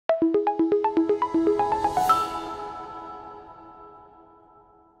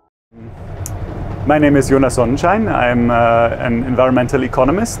My name is Jonas Sonnenschein. I'm an environmental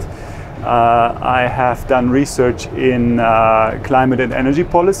economist. I have done research in climate and energy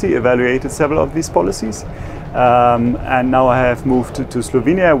policy, evaluated several of these policies. And now I have moved to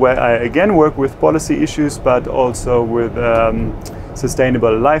Slovenia, where I again work with policy issues, but also with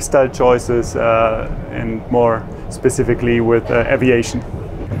sustainable lifestyle choices and more specifically with aviation.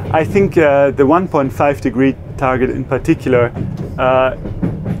 I think the 1.5 degree target in particular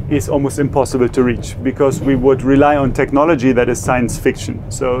is almost impossible to reach, because we would rely on technology that is science fiction.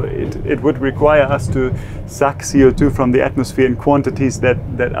 So it would require us to suck CO2 from the atmosphere in quantities that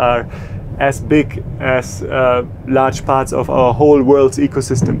are as big as large parts of our whole world's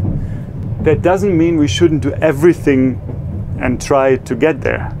ecosystem. That doesn't mean we shouldn't do everything and try to get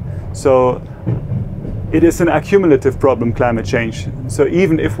there. So it is an accumulative problem, climate change. So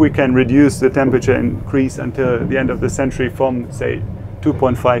even if we can reduce the temperature increase until the end of the century from, say,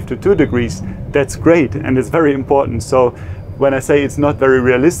 2.5 to 2 degrees, that's great and it's very important. So when I say it's not very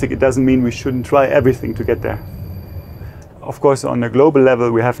realistic, it doesn't mean we shouldn't try everything to get there. Of course, on a global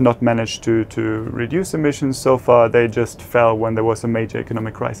level, we have not managed to reduce emissions so far. They just fell when there was a major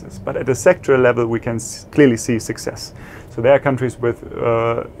economic crisis. But at a sectoral level, we can clearly see success. So there are countries with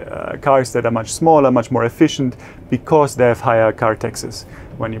cars that are much smaller, much more efficient, because they have higher car taxes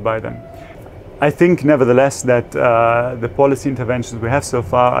when you buy them. I think, nevertheless, that the policy interventions we have so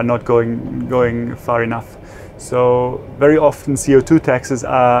far are not going far enough. So very often CO2 taxes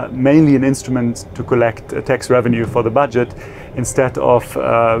are mainly an instrument to collect tax revenue for the budget instead of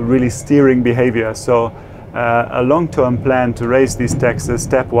really steering behavior. So a long-term plan to raise these taxes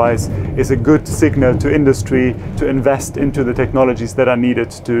stepwise is a good signal to industry to invest into the technologies that are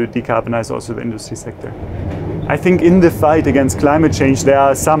needed to decarbonize also the industry sector. I think in the fight against climate change there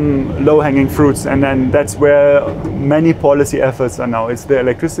are some low-hanging fruits, and that's where many policy efforts are now. It's the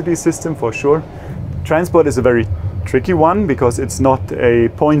electricity system for sure. Transport is a very tricky one because it's not a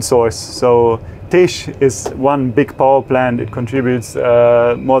point source. So Tež is one big power plant. It contributes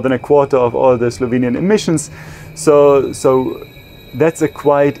more than a quarter of all the Slovenian emissions. So that's a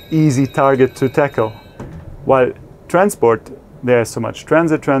quite easy target to tackle. While transport, there's so much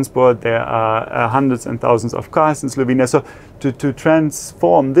transit transport, there are hundreds and thousands of cars in Slovenia. So to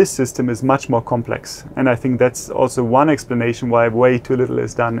transform this system is much more complex. And I think that's also one explanation why way too little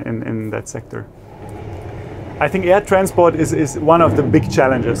is done in that sector. I think air transport is one of the big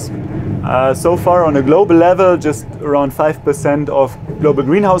challenges. So far on a global level, just around 5% of global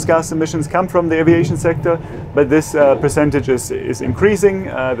greenhouse gas emissions come from the aviation sector, but this percentage is increasing.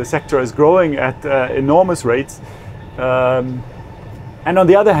 The sector is growing at enormous rates. And on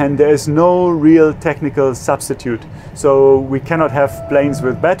the other hand, there is no real technical substitute. So we cannot have planes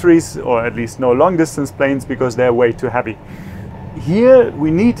with batteries, or at least no long distance planes, because they're way too heavy. Here we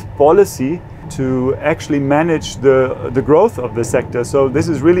need policy to actually manage the growth of the sector. So this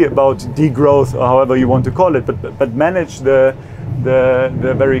is really about degrowth, or however you want to call it, but manage the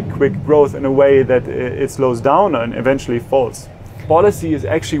very quick growth in a way that it slows down and eventually falls. Policy is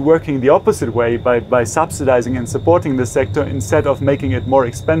actually working the opposite way by subsidizing and supporting the sector instead of making it more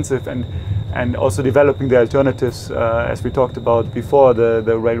expensive and also developing the alternatives, as we talked about before,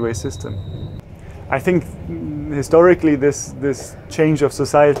 the railway system. I think historically this change of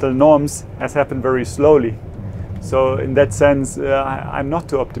societal norms has happened very slowly. So in that sense, I'm not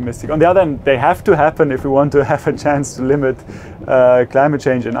too optimistic. On the other hand, they have to happen if we want to have a chance to limit climate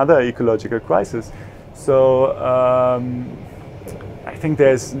change and other ecological crises. So I think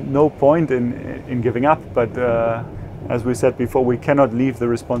there's no point in giving up, but as we said before, we cannot leave the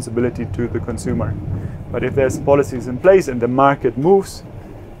responsibility to the consumer. But if there's policies in place and the market moves,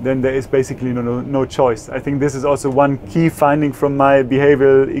 then there is basically no choice. I think this is also one key finding from my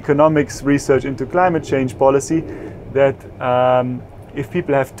behavioral economics research into climate change policy, that if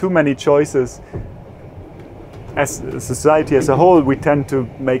people have too many choices, as a society as a whole, we tend to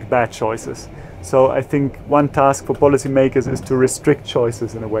make bad choices. So I think one task for policymakers is to restrict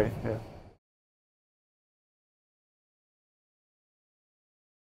choices in a way. Yeah.